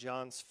respond to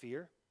John's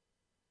fear?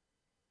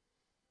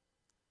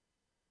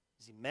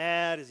 Is he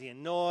mad? Is he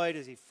annoyed?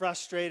 Is he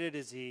frustrated?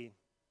 Is he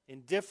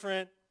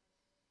indifferent?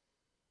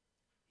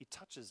 He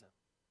touches him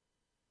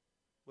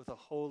with a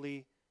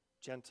holy,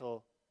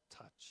 gentle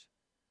touch.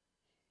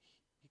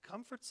 He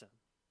comforts him.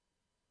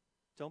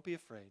 Don't be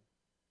afraid.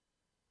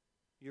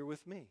 You're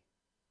with me.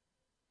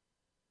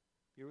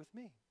 You're with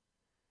me.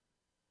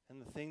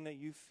 And the thing that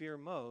you fear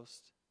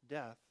most,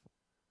 death,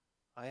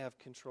 I have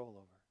control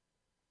over.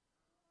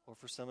 Or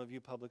for some of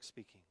you, public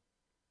speaking.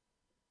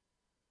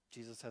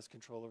 Jesus has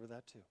control over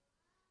that too.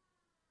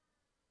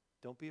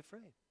 Don't be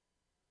afraid.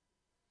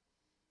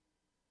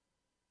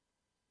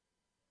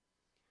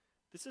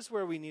 This is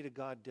where we need a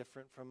God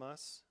different from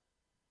us,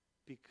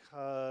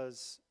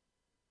 because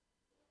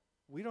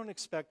we don't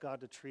expect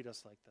God to treat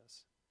us like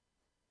this.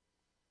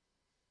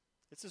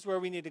 This is where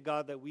we need a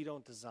God that we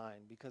don't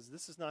design, because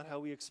this is not how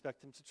we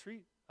expect him to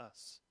treat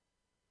us,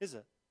 is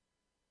it?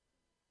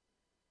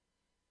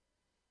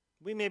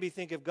 We maybe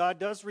think if God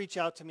does reach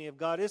out to me, if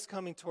God is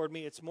coming toward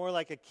me, it's more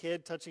like a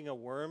kid touching a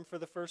worm for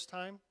the first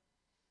time.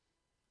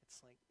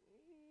 It's like,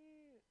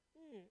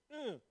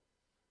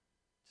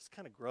 just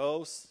kind of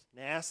gross,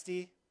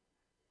 nasty.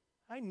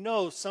 I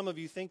know some of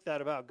you think that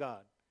about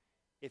God.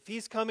 If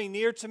he's coming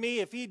near to me,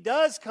 if he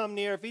does come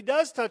near, if he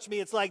does touch me,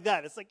 it's like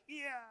that. It's like,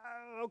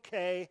 yeah,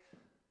 okay,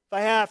 if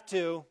I have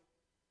to.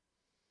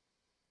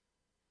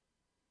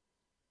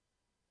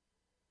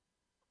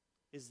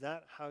 Is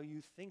that how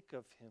you think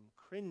of him,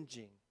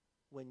 cringing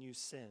when you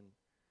sin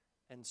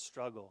and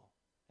struggle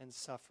and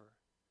suffer?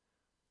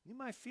 You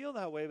might feel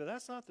that way, but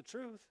that's not the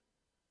truth.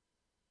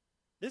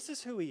 This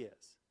is who he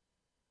is.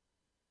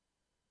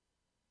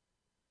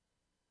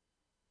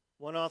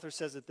 One author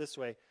says it this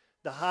way: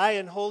 the high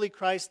and holy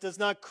Christ does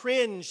not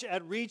cringe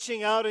at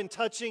reaching out and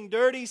touching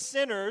dirty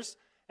sinners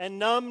and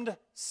numbed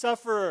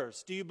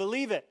sufferers. Do you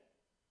believe it?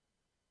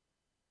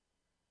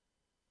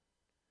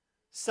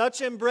 Such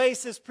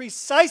embrace is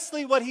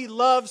precisely what he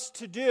loves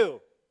to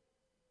do.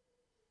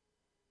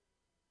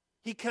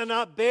 He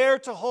cannot bear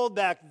to hold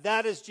back.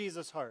 That is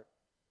Jesus' heart.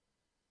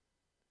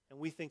 And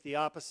we think the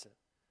opposite.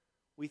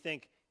 We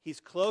think he's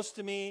close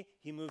to me,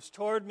 he moves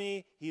toward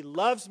me, he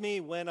loves me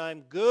when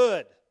I'm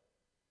good.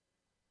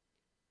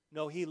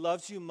 No, he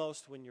loves you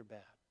most when you're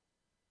bad.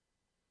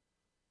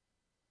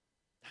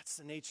 That's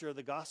the nature of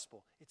the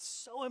gospel. It's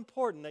so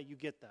important that you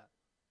get that.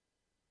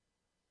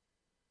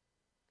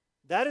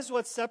 That is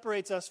what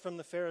separates us from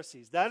the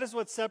Pharisees. That is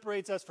what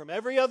separates us from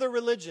every other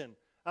religion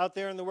out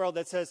there in the world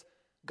that says,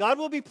 God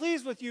will be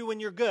pleased with you when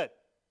you're good.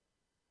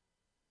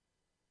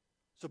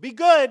 So be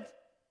good,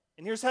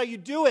 and here's how you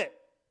do it.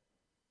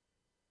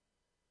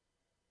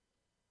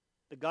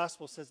 The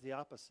gospel says the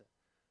opposite.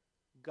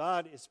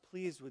 God is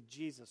pleased with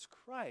Jesus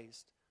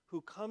Christ,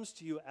 who comes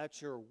to you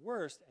at your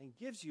worst and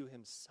gives you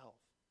himself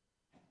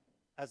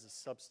as a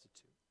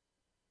substitute.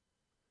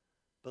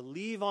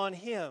 Believe on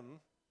him,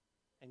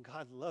 and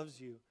God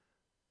loves you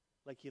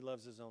like he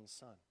loves his own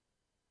son.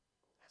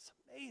 That's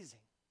amazing.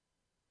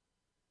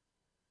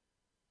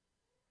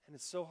 And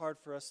it's so hard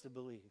for us to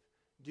believe.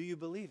 Do you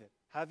believe it?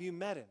 Have you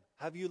met him?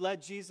 Have you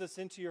let Jesus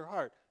into your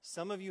heart?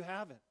 Some of you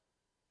haven't.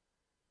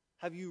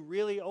 Have you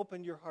really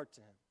opened your heart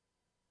to him?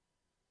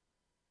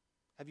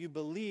 Have you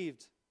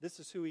believed this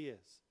is who he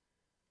is?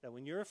 That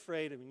when you're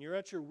afraid and when you're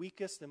at your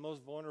weakest and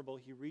most vulnerable,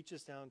 he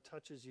reaches down,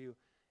 touches you,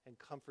 and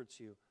comforts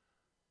you.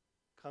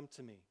 Come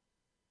to me,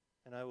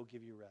 and I will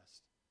give you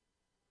rest.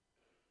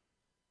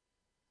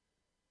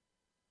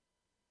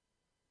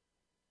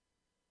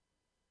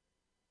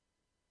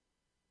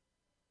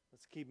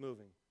 Let's keep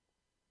moving.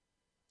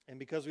 And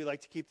because we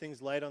like to keep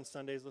things light on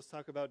Sundays, let's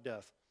talk about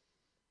death.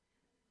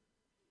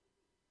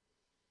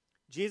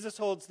 Jesus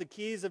holds the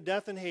keys of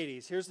death and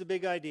Hades. Here's the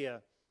big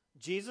idea.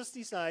 Jesus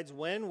decides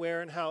when,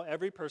 where, and how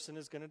every person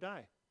is going to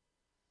die.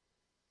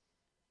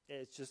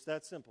 It's just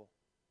that simple.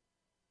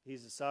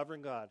 He's a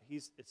sovereign God.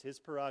 It's his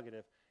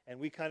prerogative. And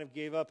we kind of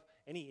gave up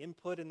any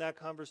input in that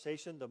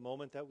conversation the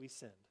moment that we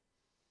sinned.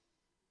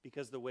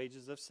 Because the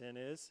wages of sin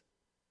is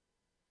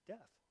death.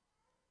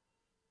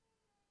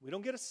 We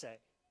don't get a say.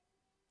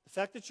 The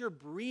fact that you're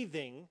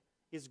breathing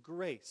is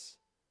grace.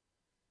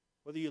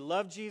 Whether you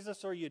love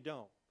Jesus or you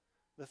don't.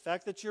 The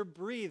fact that you're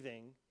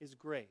breathing is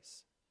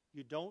grace.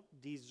 You don't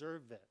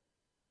deserve it.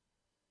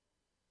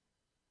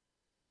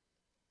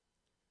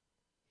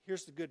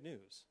 Here's the good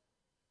news.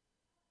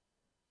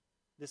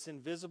 This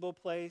invisible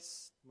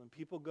place, where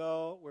people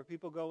go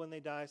when they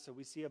die, so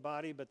we see a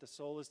body, but the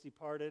soul is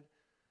departed.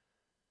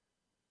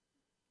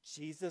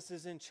 Jesus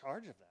is in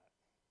charge of that.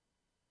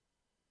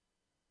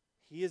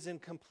 He is in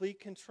complete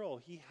control.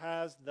 He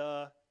has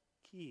the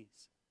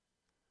keys.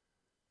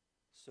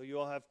 So you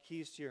all have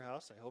keys to your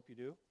house. I hope you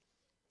do.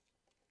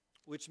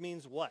 Which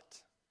means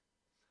what?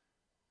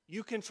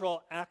 You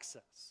control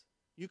access.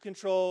 You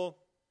control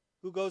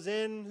who goes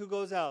in, who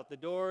goes out. The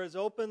door is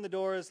open, the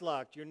door is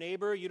locked. Your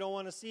neighbor you don't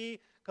want to see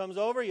comes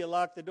over, you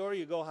lock the door,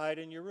 you go hide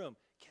in your room.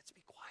 Kids,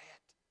 be quiet.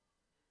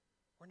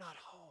 We're not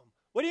home.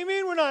 What do you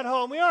mean we're not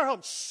home? We are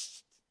home.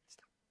 Shh.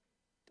 Stop.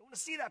 Don't want to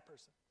see that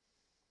person.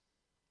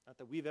 Not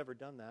that we've ever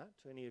done that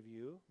to any of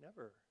you.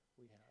 Never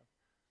we have.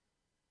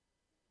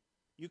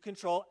 You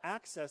control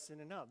access in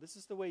and out. This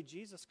is the way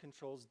Jesus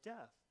controls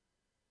death.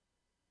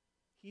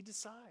 He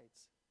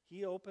decides.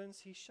 He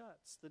opens, he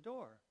shuts the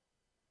door.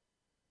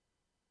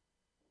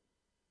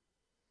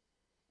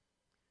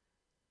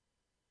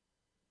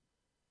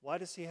 Why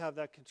does he have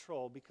that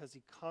control? Because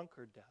he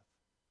conquered death.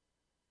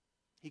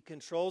 He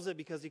controls it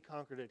because he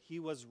conquered it. He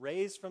was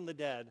raised from the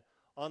dead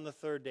on the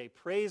third day.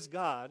 Praise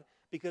God,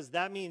 because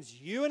that means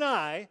you and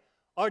I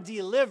are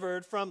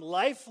delivered from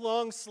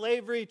lifelong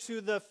slavery to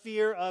the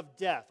fear of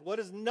death. What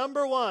is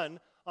number one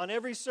on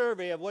every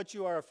survey of what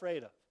you are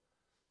afraid of?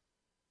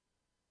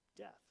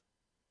 Death.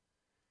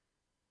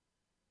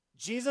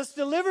 Jesus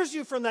delivers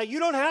you from that. You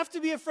don't have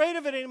to be afraid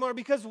of it anymore,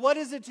 because what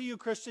is it to you,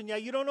 Christian? Yeah,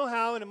 you don't know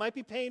how, and it might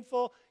be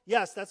painful.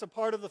 Yes, that's a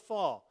part of the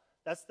fall.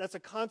 That's a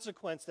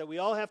consequence that we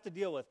all have to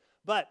deal with.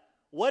 But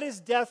what is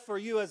death for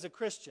you as a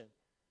Christian?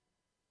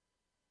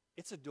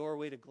 It's a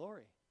doorway to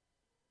glory.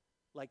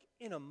 Like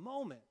in a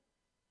moment,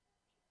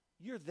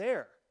 you're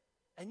there,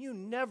 and you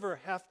never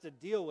have to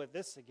deal with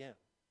this again.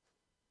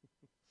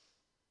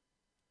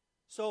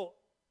 So,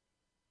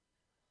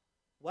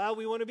 while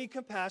we want to be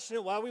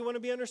compassionate, while we want to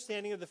be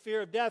understanding of the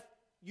fear of death,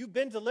 you've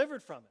been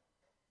delivered from it.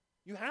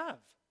 You have.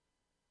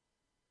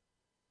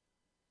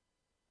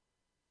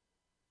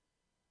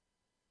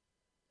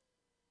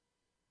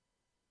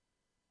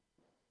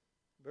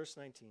 Verse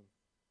 19.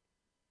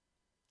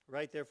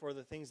 Write therefore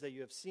the things that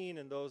you have seen,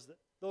 and those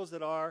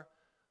that are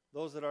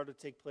to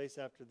take place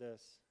after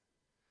this.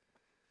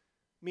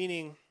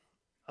 Meaning,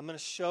 I'm going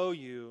to show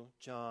you,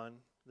 John,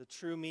 the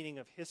true meaning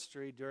of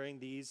history during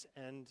these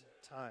end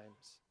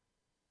times.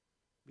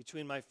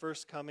 Between my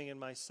first coming and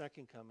my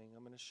second coming,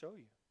 I'm going to show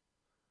you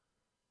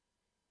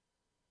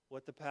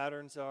what the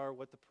patterns are,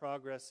 what the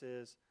progress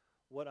is,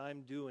 what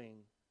I'm doing.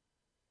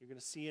 You're going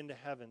to see into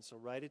heaven, so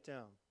write it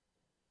down.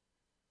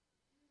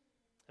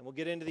 And we'll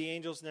get into the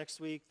angels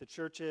next week, the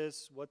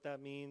churches, what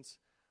that means.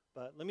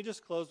 But let me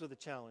just close with a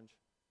challenge.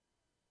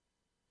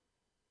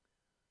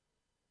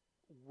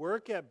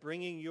 Work at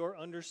bringing your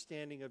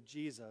understanding of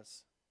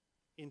Jesus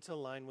into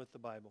line with the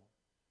Bible.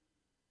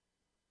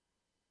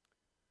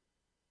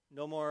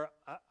 No more,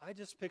 I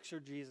just picture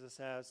Jesus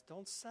as,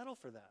 don't settle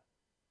for that.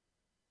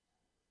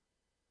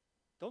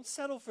 Don't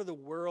settle for the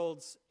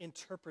world's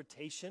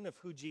interpretation of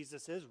who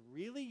Jesus is.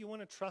 Really? You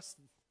want to trust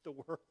the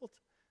world?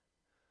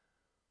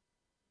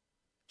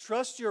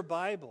 Trust your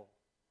Bible.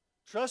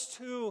 Trust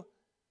who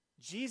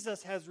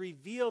Jesus has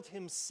revealed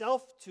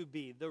himself to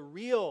be, the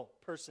real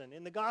person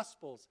in the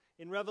Gospels,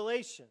 in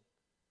Revelation,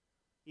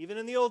 even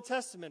in the Old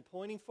Testament,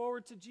 pointing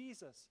forward to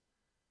Jesus.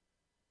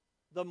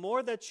 The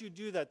more that you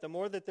do that, the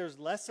more that there's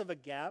less of a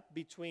gap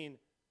between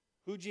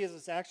who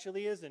Jesus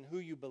actually is and who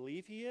you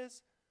believe he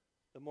is,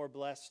 the more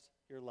blessed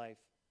your life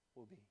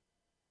will be.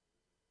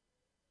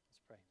 Let's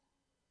pray.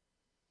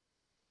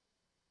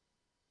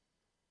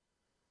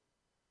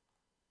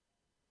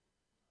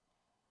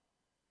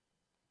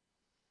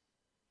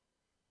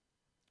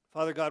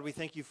 Father God, we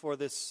thank you for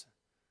this,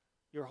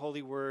 your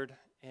holy word,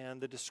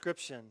 and the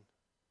description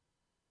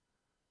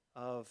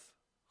of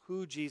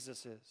who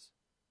Jesus is.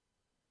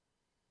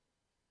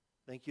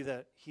 Thank you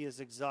that he is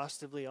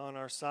exhaustively on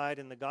our side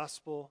in the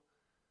gospel.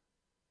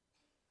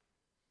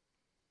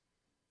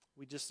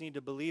 We just need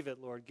to believe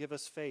it, Lord. Give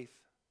us faith.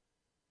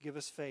 Give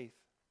us faith.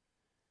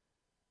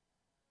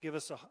 Give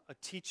us a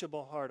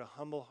teachable heart, a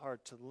humble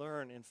heart to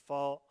learn and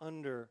fall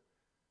under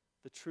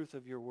the truth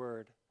of your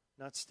word,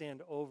 not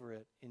stand over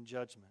it in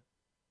judgment.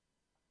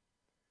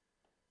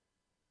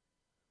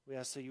 We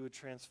ask that you would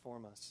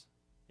transform us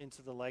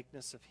into the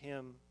likeness of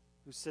him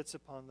who sits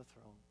upon the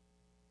throne.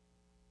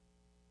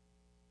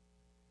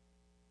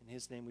 In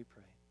his name we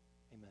pray.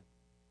 Amen.